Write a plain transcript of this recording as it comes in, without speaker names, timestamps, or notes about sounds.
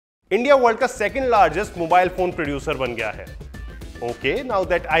India world का second largest mobile phone producer बन गया है। Okay, now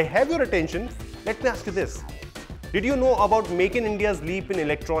that I have your attention, let me ask you this. Did you know about Make in India's leap in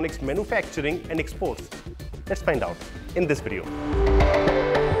electronics manufacturing and exports? Let's find out in this video.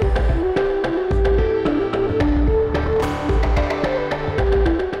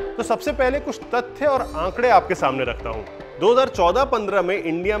 तो सबसे पहले कुछ तथ्य और आंकड़े आपके सामने रखता हूं। 2014-15 में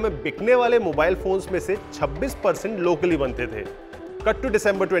इंडिया में बिकने वाले मोबाइल फोन्स में से 26% लोकली बनते थे। Cut to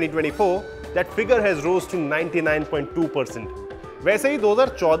December 2024, that figure has rose to 99.2%. वैसे ही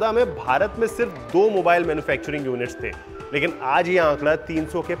 2014 में भारत में सिर्फ 2 मोबाइल मैन्युफैक्चरिंग यूनिट्स थे, लेकिन आज ये आंकड़ा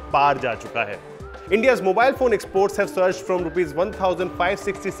 300 के पार जा चुका है। India's mobile phone exports have surged from rupees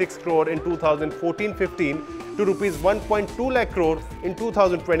 1,566 crore in 2014-15 to rupees 1.2 lakh crore in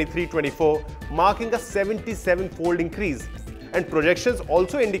 2023-24, marking a 77-fold increase. And projections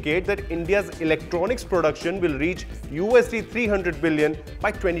also indicate that India's electronics production will reach USD 300 billion by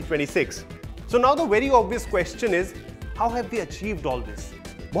 2026. So now the very obvious question is, how have we achieved all this?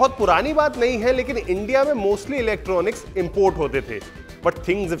 बहुत पुरानी बात नहीं है, लेकिन India में mostly electronics import होते थे। But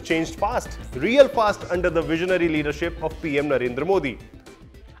things have changed fast, real fast under the visionary leadership of PM Narendra Modi.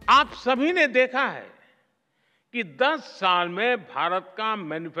 आप सभी ने देखा है कि 10 साल में भारत का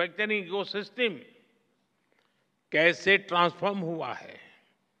मैन्युफैक्चरिंग इकोसिस्टम कैसे ट्रांसफॉर्म हुआ है।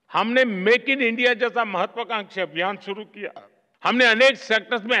 हमने मेक इन इंडिया जैसा महत्वाकांक्षी अभियान शुरू किया। हमने अनेक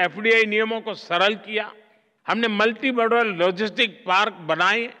सेक्टर्स में एफडीआई नियमों को सरल किया। हमने मल्टी मॉडल लॉजिस्टिक पार्क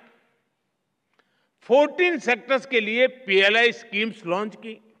बनाए। 14 सेक्टर्स के लिए पीएलआई स्कीम्स लॉन्च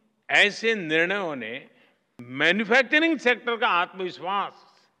की। ऐसे निर्णयों ने मैन्युफैक्चरिंग सेक्टर का आत्मविश्वास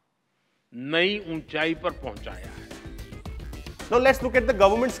नई ऊंचाई पर पहुंचाया है। Now let's look at the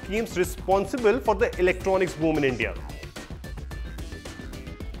government schemes responsible for the electronics boom in India.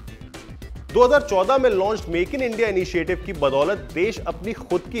 2014 में launch make in India initiative की बदौलत देश अपनी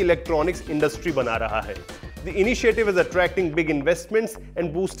खुद की इलेक्ट्रॉनिक्स इंडस्ट्री बना रहा है। The initiative is attracting big investments and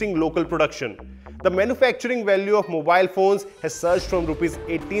boosting local production. The manufacturing value of mobile phones has surged from rupees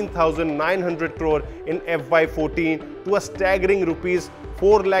 18,900 crore in FY14 to a staggering rupees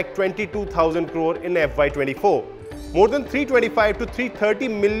 4,22,000 crore in FY24. More than 325 to 330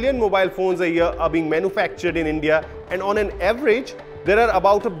 million mobile phones a year are being manufactured in India, and on an average, there are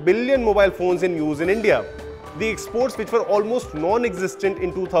about 1 billion mobile phones in use in India. The exports, which were almost non-existent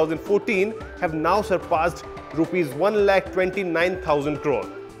in 2014, have now surpassed rupees 1,29,000 crore.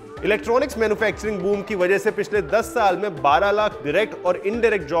 Electronics manufacturing boom की वजह से पिछले 10 साल में 12 lakh direct और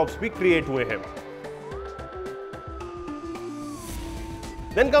indirect jobs भी create हुए हैं।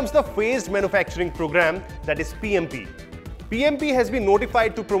 Then comes the phased manufacturing program, that is PMP. PMP has been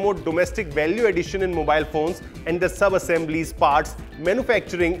notified to promote domestic value addition in mobile phones and the sub-assemblies parts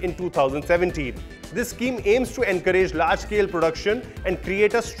manufacturing in 2017. This scheme aims to encourage large-scale production and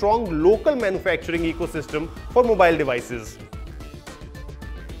create a strong local manufacturing ecosystem for mobile devices.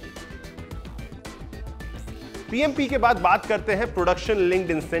 PMP के बाद बात करते हैं production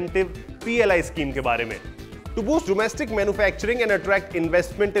linked incentive PLI scheme के बारे में। To boost domestic manufacturing and attract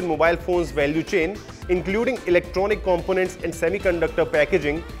investment in mobile phones value chain, including electronic components and semiconductor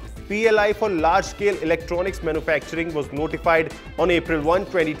packaging, PLI for large-scale electronics manufacturing was notified on April 1,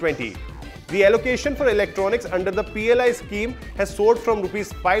 2020. The allocation for electronics under the PLI scheme has soared from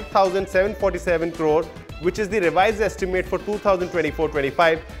rupees 5,747 crore, which is the revised estimate for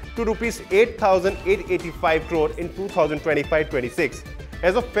 2024-25, to rupees 8,885 crore in 2025-26.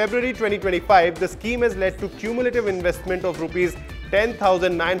 As of February 2025, the scheme has led to cumulative investment of rupees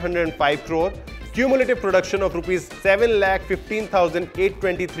 10,905 crore, cumulative production of rupees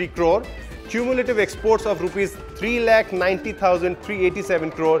 7,15,823 crore, cumulative exports of rupees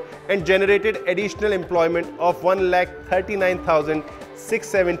 3,90,387 crore, and generated additional employment of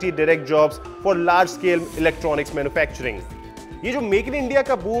 1,39,670 direct jobs for large-scale electronics manufacturing. ये जो make in India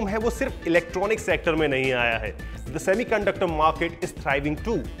का boom है वो सिर्फ electronic sector में नहीं आया है। The semiconductor market is thriving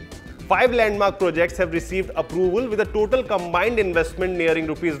too. 5 landmark projects have received approval with a total combined investment nearing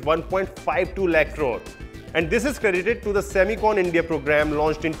rupees 1.52 lakh crore. And this is credited to the Semicon India program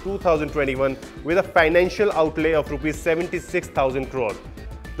launched in 2021 with a financial outlay of rupees 76,000 crore.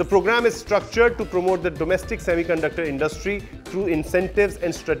 The program is structured to promote the domestic semiconductor industry through incentives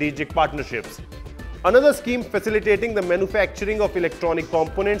and strategic partnerships. Another scheme facilitating the manufacturing of electronic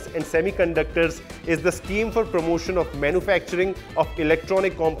components and semiconductors is the Scheme for Promotion of Manufacturing of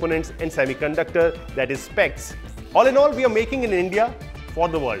Electronic Components and Semiconductor, that is SPECS. All in all, we are making in India for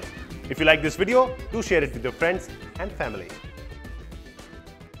the world. If you like this video, do share it with your friends and family.